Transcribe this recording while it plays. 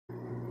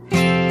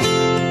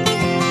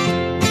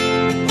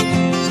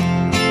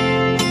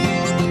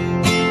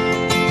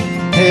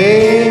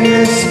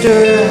Mr.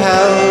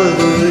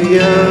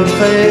 Hallelujah,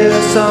 play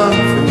a song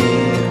for me.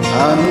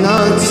 I'm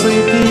not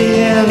sleepy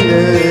and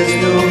there is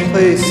no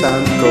place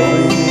I'm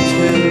going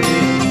to.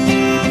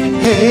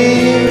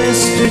 Hey,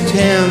 Mr.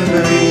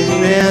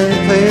 Tambourine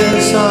Man, play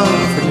a song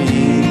for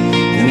me.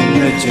 In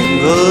the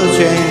jingle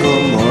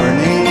jangle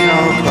morning,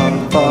 I'll come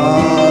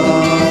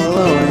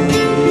following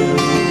you.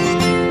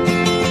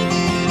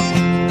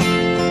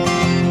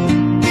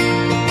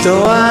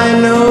 Though I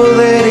know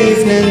that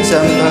evening's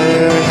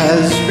empire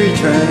has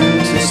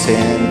returned to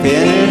stand,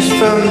 vanished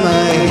from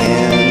my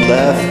hand,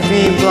 left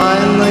me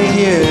blindly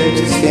here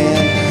to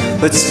stand,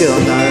 but still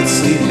not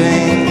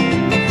sleeping.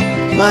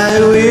 My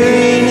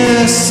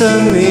weariness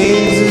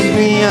amazes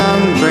me,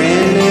 I'm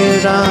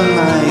branded on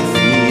my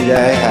feet,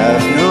 I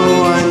have no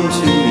one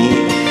to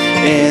meet,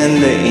 and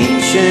the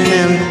ancient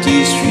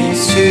empty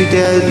streets too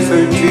dead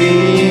for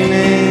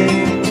dreaming.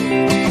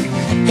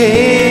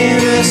 Hey,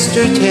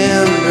 Mr.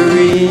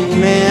 Tambourine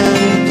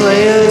Man,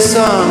 play a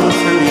song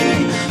for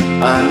me.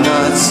 I'm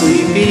not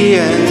sleepy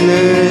and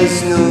there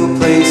is no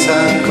place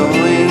I'm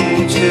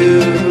going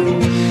to.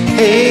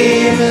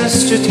 Hey,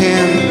 Mr.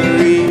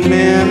 Tambourine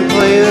Man,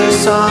 play a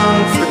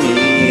song for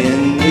me.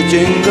 In the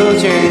jingle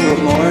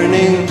jangle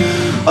morning,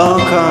 I'll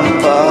come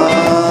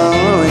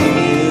following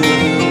you.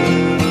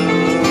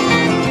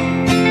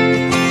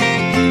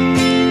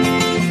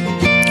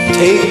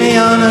 Take me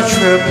on a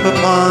trip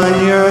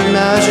upon your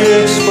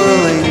magic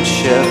swirling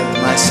ship.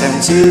 My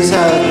senses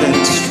have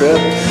been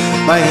stripped,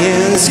 my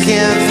hands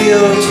can't feel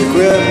to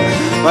grip,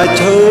 my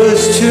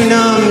toes too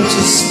numb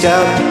to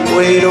step,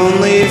 wait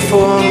only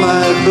for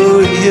my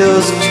boot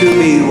heels to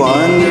be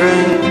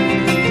wandering.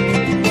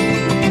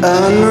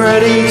 I'm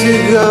ready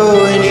to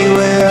go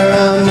anywhere,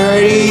 I'm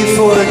ready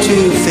for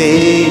to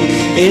fade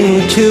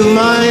into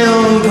my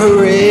own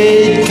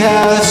parade.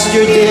 Cast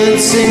your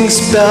dancing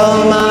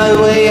spell my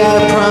way,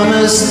 I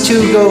promise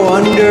to go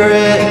under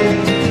it.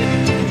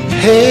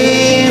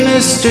 Hey,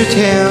 Mr.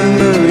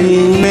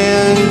 Tambourine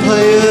Man,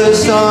 play a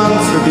song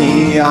for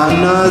me.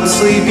 I'm not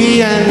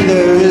sleepy and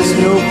there is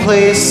no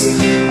place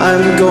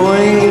I'm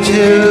going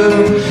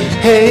to.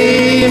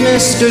 Hey,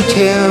 Mr.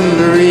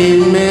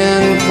 Tambourine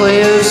Man,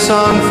 play a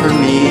song for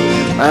me.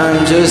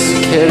 I'm just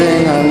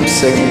kidding, I'm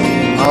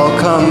singing, I'll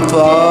come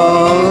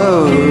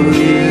follow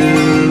you.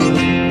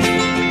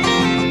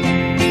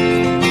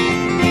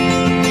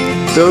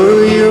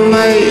 Though you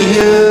might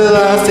hear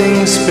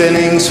laughing,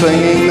 spinning,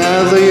 swinging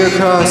madly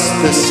across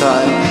the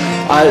sun,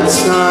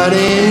 it's not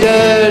aimed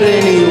at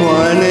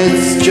anyone,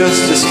 it's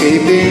just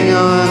escaping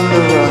on the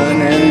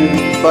run.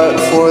 And but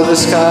for the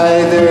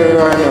sky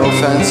there are no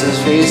fences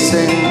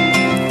facing.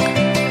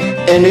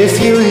 And if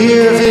you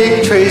hear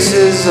vague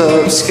traces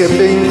of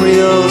skipping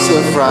reels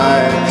of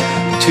rhyme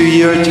to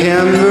your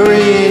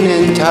tambourine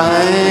in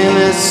time,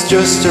 it's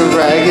just a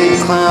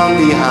ragged clown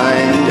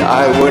behind.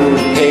 I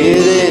wouldn't pay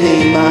it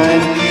any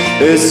mind,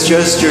 it's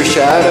just your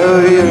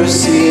shadow you're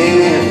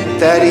seeing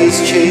that he's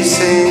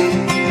chasing.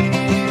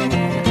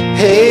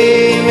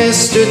 Hey,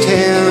 Mr.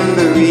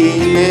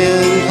 Tambourine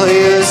Man,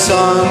 play a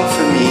song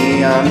for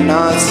me. I'm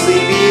not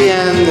sleepy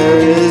and there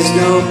is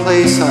no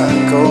place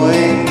I'm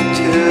going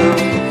to.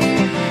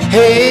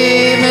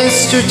 Hey,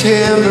 Mr.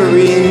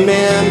 Tambourine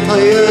Man,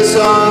 play a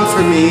song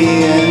for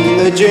me. In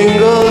the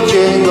jingle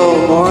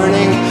jangle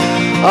morning,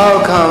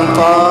 I'll come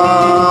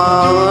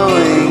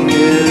following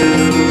you.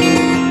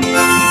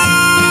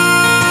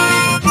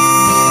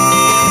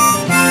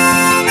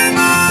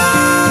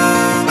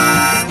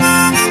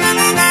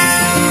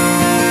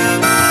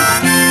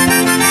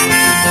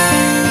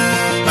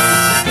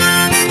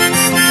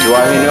 Do I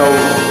know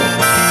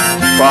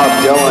Bob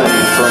Dylan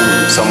from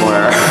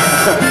somewhere?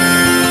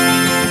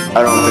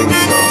 I don't think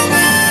so.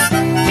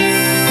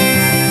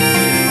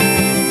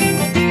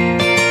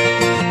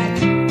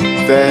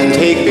 Then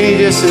take me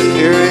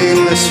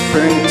disappearing the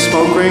spring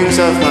smoke rings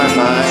of my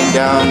mind,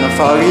 down the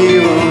foggy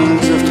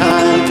ruins of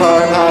time,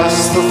 far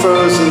past the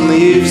frozen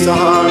leaves, the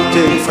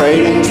haunted,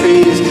 frightened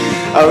trees,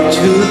 out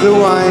to the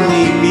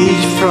windy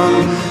beach, from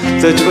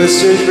the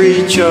twisted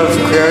reach of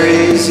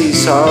crazy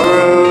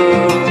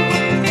sorrow.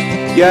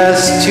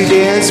 Yes, to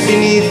dance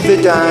beneath the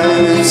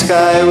diamond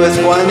sky with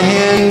one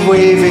hand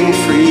waving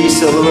free,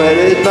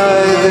 silhouetted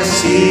by the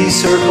sea,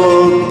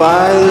 circled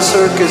by the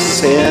circus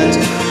sands,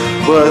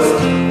 with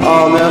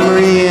all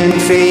memory and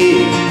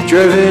fate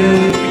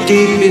driven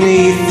deep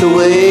beneath the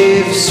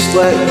waves.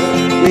 Let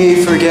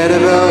me forget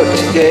about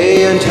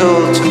today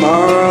until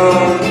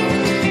tomorrow.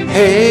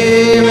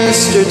 Hey,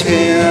 Mr.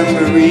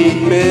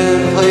 Tambourine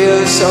Man, play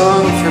a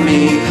song for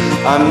me.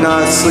 I'm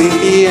not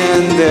sleepy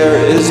and there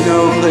is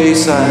no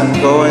place I'm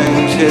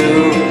going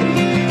to.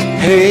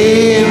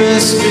 Hey,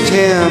 Mr.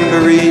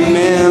 Tambourine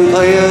Man,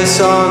 play a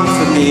song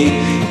for me.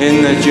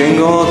 In the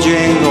jingle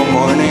jangle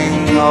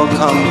morning, I'll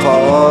come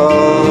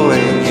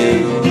following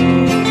you.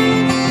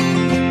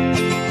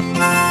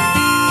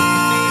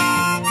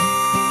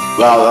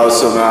 Wow, that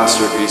was a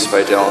masterpiece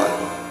by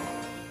Dylan.